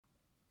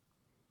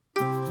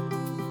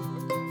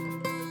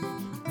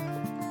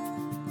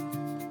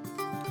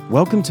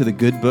Welcome to the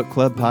Good Book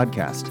Club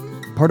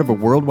podcast, part of a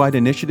worldwide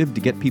initiative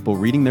to get people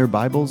reading their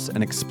Bibles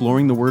and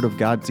exploring the Word of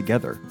God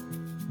together.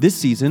 This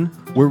season,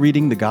 we're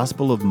reading the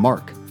Gospel of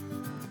Mark.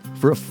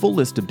 For a full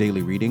list of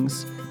daily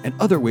readings and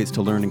other ways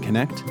to learn and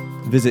connect,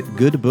 visit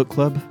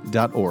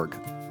goodbookclub.org.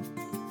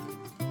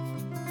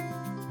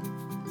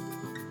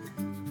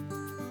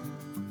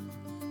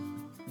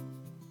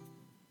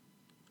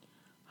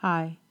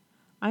 Hi,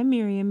 I'm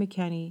Miriam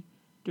McKenney,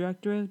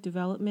 Director of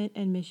Development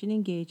and Mission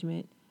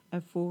Engagement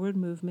at Forward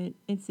Movement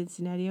in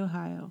Cincinnati,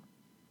 Ohio.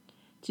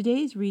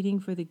 Today's reading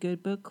for the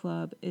Good Book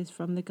Club is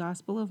from the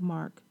Gospel of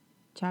Mark,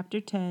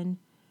 chapter 10,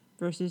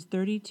 verses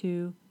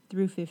 32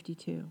 through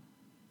 52.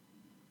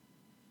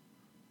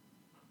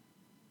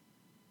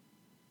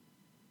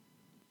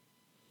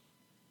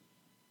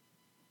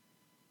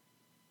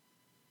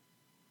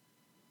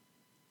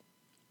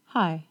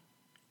 Hi,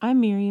 I'm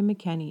Miriam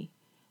McKenney,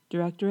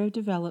 Director of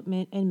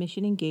Development and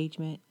Mission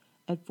Engagement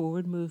at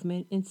Forward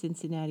Movement in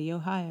Cincinnati,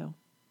 Ohio.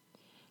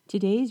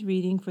 Today's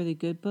reading for the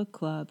Good Book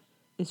Club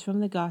is from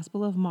the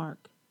Gospel of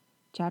Mark,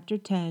 chapter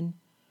 10,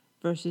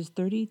 verses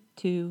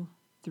 32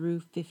 through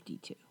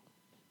 52.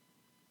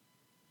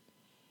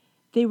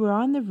 They were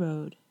on the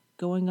road,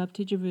 going up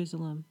to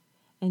Jerusalem,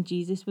 and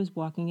Jesus was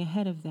walking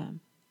ahead of them.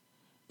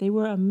 They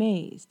were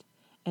amazed,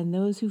 and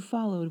those who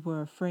followed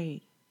were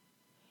afraid.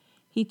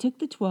 He took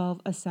the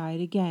 12 aside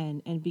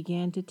again and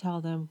began to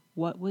tell them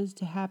what was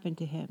to happen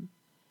to him,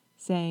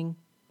 saying,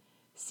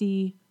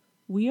 "See,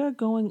 we are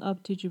going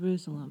up to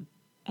Jerusalem,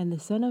 and the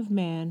Son of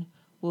Man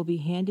will be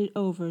handed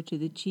over to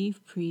the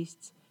chief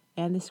priests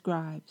and the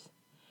scribes,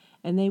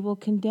 and they will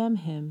condemn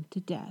him to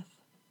death.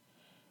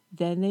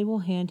 Then they will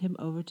hand him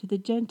over to the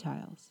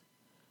Gentiles.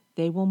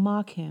 They will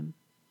mock him,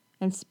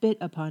 and spit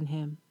upon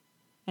him,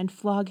 and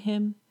flog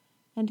him,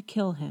 and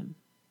kill him,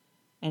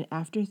 and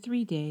after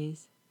 3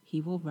 days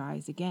he will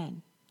rise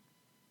again."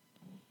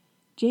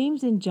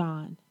 James and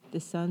John,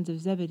 the sons of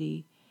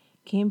Zebedee,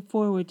 came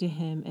forward to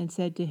him and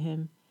said to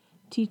him,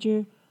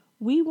 "Teacher,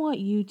 we want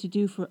you to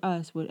do for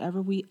us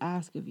whatever we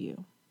ask of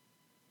you."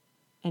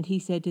 And he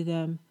said to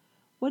them,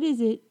 "What is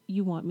it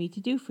you want me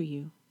to do for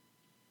you?"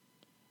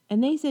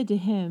 And they said to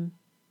him,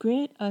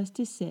 "Grant us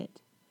to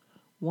sit,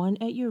 one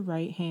at your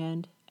right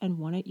hand and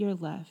one at your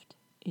left,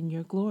 in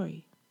your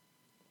glory."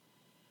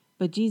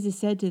 But Jesus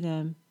said to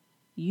them,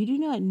 "You do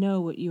not know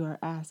what you are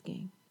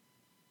asking.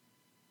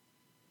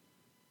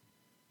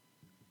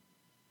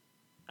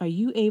 Are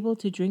you able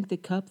to drink the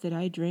cup that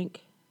I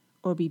drink,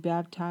 or be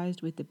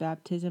baptized with the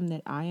baptism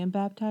that I am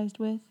baptized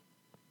with?"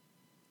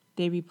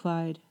 They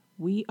replied,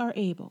 "We are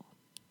able."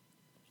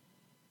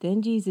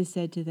 Then Jesus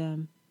said to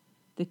them,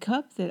 "The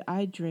cup that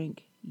I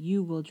drink,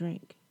 you will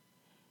drink,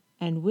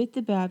 and with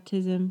the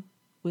baptism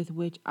with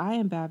which I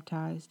am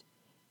baptized,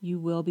 you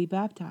will be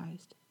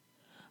baptized.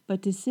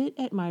 But to sit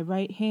at my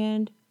right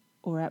hand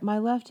or at my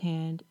left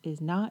hand is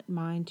not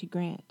mine to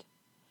grant,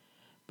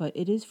 but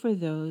it is for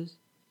those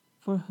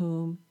for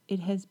whom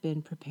it has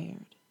been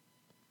prepared."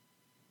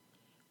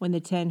 When the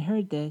 10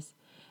 heard this,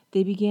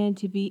 they began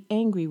to be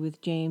angry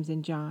with James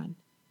and John.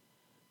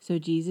 So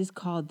Jesus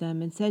called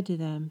them and said to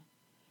them,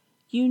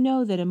 "You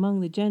know that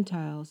among the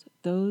Gentiles,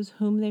 those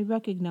whom they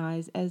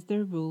recognize as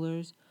their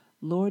rulers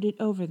lord it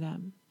over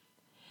them,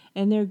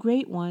 and their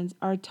great ones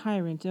are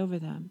tyrants over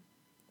them.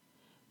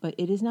 But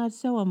it is not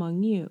so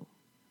among you.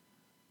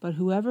 But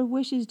whoever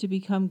wishes to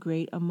become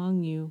great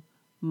among you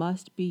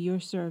must be your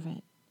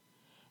servant,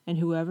 and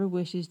whoever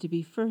wishes to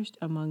be first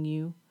among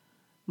you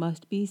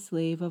must be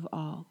slave of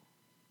all.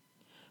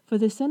 For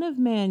the Son of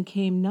Man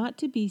came not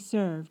to be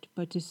served,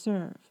 but to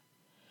serve,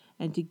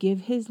 and to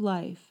give his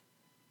life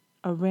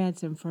a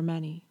ransom for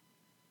many."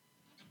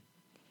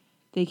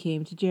 They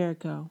came to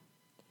Jericho.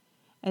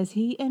 As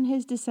he and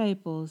his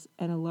disciples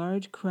and a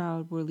large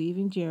crowd were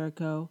leaving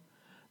Jericho,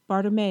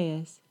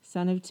 Bartimaeus,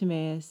 son of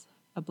Timaeus,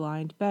 a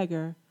blind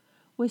beggar,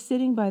 was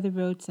sitting by the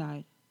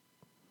roadside.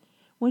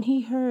 When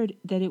he heard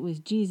that it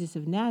was Jesus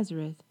of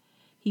Nazareth,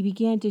 he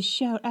began to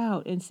shout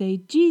out and say,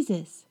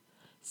 "Jesus,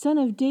 Son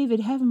of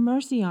David, have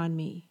mercy on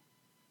me."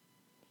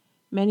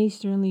 Many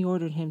sternly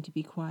ordered him to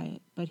be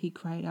quiet, but he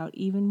cried out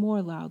even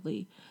more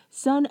loudly,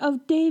 "Son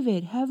of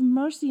David, have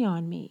mercy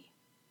on me."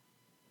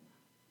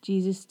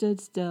 Jesus stood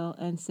still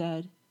and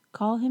said,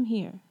 "Call him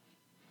here."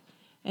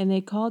 And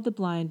they called the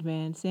blind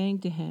man, saying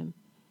to him,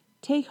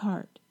 "Take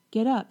heart,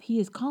 get up, he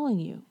is calling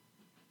you."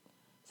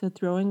 So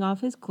throwing off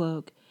his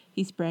cloak,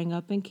 he sprang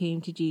up and came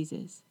to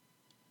Jesus.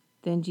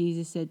 Then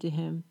Jesus said to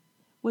him,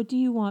 "What do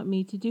you want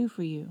me to do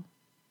for you?"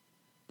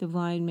 The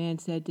blind man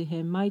said to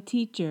him, "My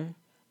teacher,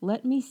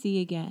 let me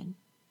see again."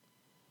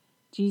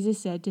 Jesus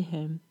said to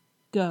him,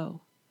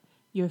 "Go,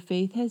 your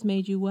faith has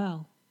made you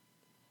well."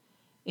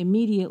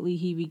 Immediately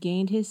he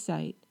regained his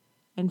sight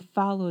and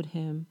followed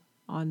him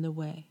on the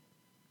way.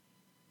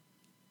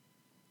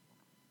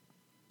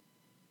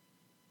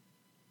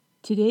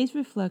 Today's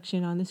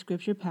reflection on the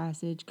scripture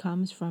passage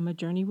comes from A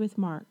Journey with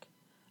Mark,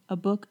 a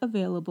book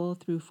available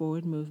through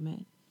Forward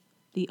Movement.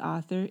 The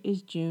author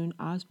is June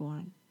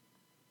Osborne.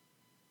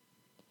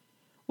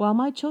 While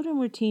my children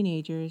were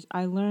teenagers,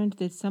 I learned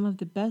that some of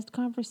the best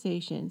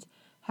conversations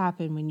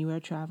happen when you are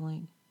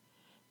traveling.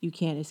 You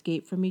can't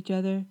escape from each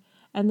other,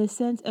 and the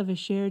sense of a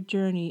shared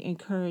journey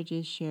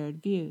encourages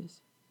shared views.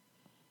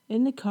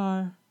 In the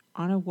car,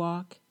 on a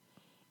walk,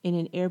 in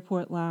an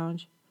airport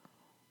lounge,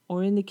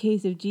 or in the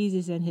case of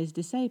Jesus and his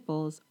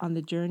disciples, on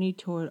the journey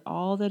toward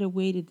all that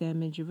awaited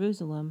them in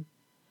Jerusalem,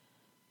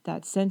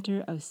 that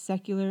center of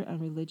secular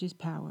and religious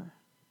power.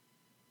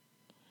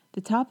 The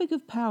topic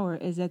of power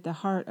is at the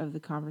heart of the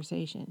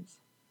conversations.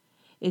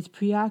 It's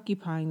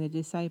preoccupying the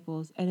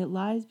disciples, and it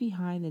lies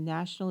behind the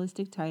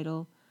nationalistic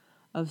title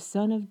of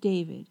Son of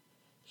David,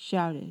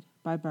 shouted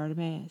by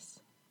Bartimaeus.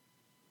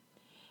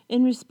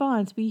 In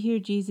response, we hear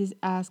Jesus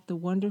ask the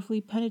wonderfully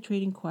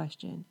penetrating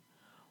question,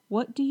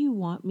 "What do you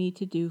want me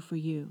to do for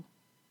you?"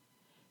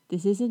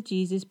 This isn't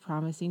Jesus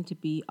promising to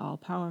be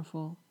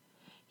all-powerful.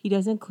 He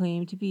doesn't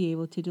claim to be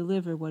able to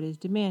deliver what is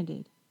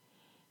demanded.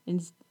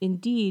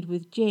 Indeed,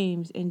 with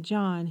James and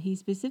John, he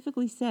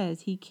specifically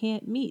says he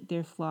can't meet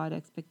their flawed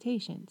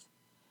expectations.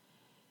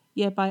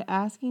 Yet by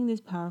asking this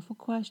powerful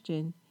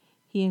question,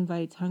 he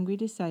invites hungry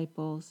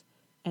disciples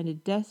and a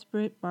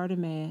desperate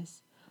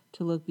Bartimaeus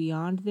to look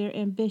beyond their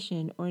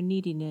ambition or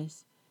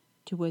neediness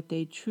to what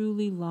they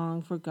truly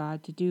long for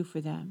God to do for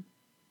them.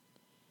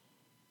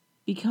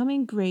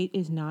 Becoming great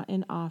is not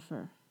an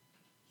offer.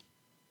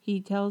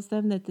 He tells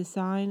them that the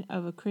sign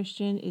of a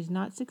Christian is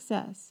not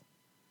success,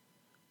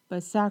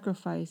 but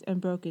sacrifice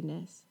and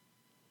brokenness.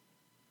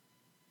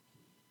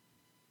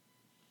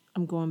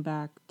 I'm going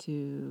back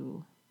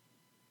to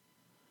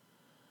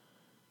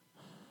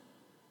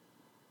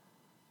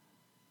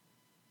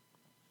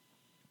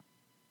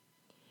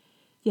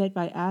Yet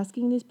by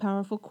asking this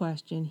powerful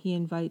question, he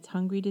invites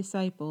hungry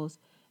disciples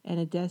and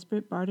a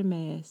desperate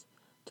Bartimaeus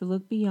to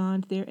look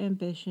beyond their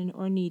ambition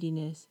or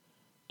neediness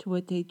to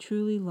what they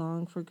truly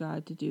long for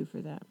God to do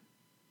for them.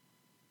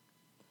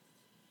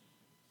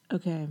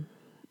 Okay,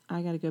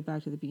 I got to go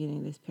back to the beginning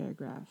of this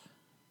paragraph.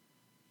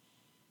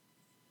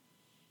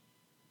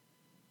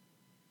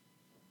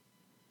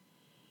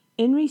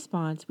 In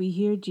response, we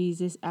hear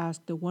Jesus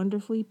ask the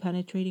wonderfully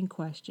penetrating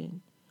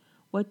question,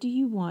 "What do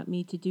you want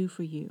me to do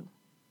for you?"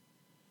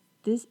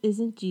 This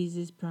isn't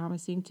Jesus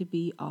promising to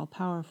be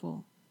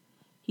all-powerful.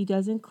 He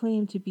doesn't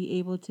claim to be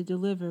able to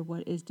deliver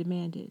what is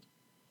demanded.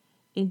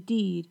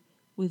 Indeed,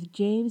 with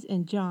James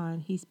and John,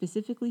 he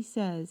specifically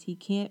says he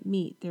can't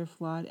meet their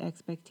flawed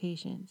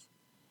expectations.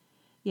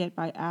 Yet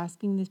by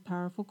asking this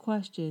powerful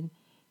question,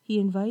 he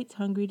invites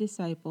hungry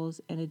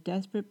disciples and a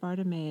desperate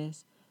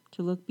Bartimaeus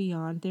to look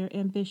beyond their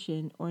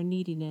ambition or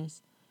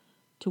neediness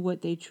to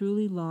what they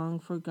truly long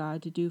for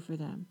God to do for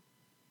them.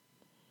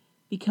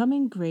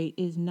 Becoming great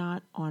is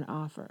not on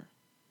offer.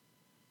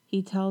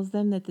 He tells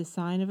them that the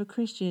sign of a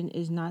Christian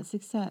is not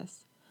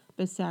success,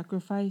 but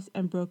sacrifice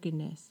and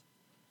brokenness,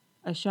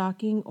 a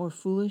shocking or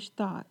foolish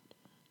thought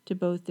to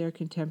both their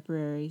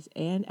contemporaries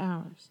and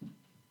ours.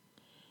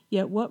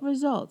 Yet what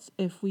results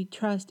if we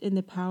trust in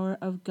the power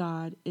of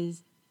God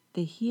is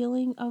the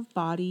healing of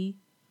body,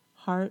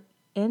 heart,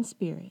 and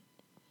spirit,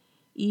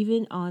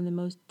 even on the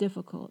most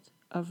difficult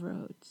of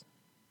roads.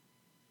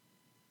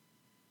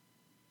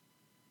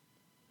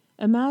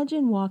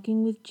 Imagine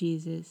walking with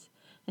Jesus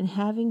and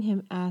having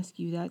him ask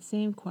you that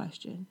same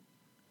question.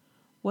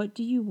 What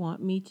do you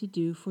want me to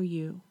do for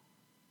you?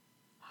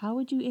 How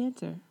would you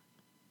answer?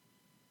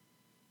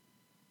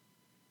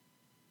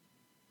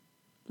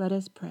 Let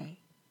us pray.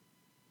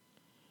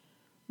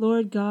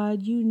 Lord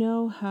God, you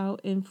know how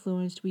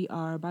influenced we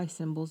are by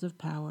symbols of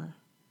power,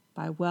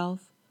 by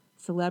wealth,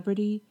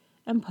 celebrity,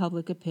 and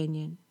public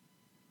opinion.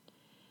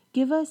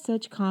 Give us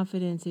such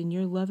confidence in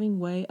your loving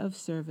way of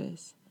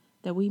service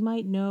that we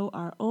might know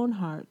our own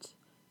hearts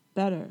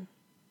better.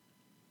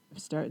 I'm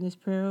starting this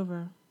prayer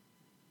over.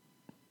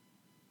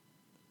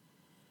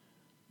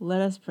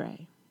 Let us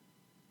pray.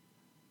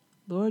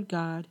 Lord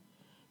God,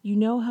 you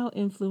know how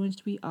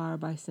influenced we are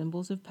by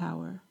symbols of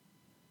power,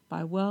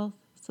 by wealth,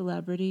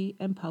 celebrity,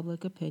 and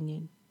public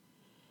opinion.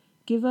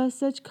 Give us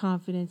such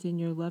confidence in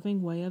your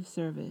loving way of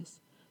service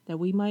that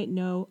we might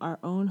know our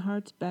own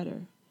hearts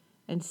better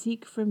and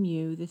seek from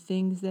you the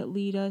things that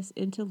lead us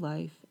into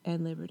life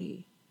and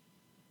liberty.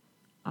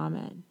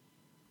 Amen.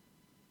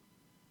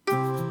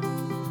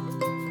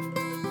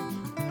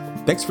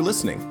 Thanks for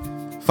listening.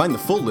 Find the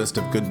full list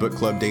of Good Book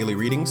Club daily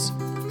readings,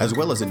 as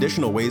well as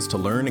additional ways to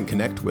learn and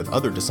connect with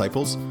other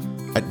disciples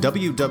at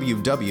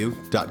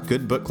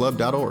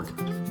www.goodbookclub.org.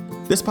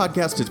 This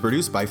podcast is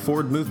produced by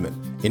Forward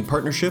Movement in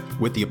partnership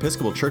with the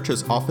Episcopal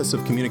Church's Office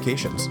of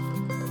Communications.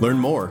 Learn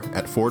more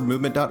at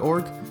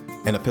forwardmovement.org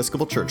and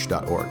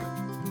episcopalchurch.org.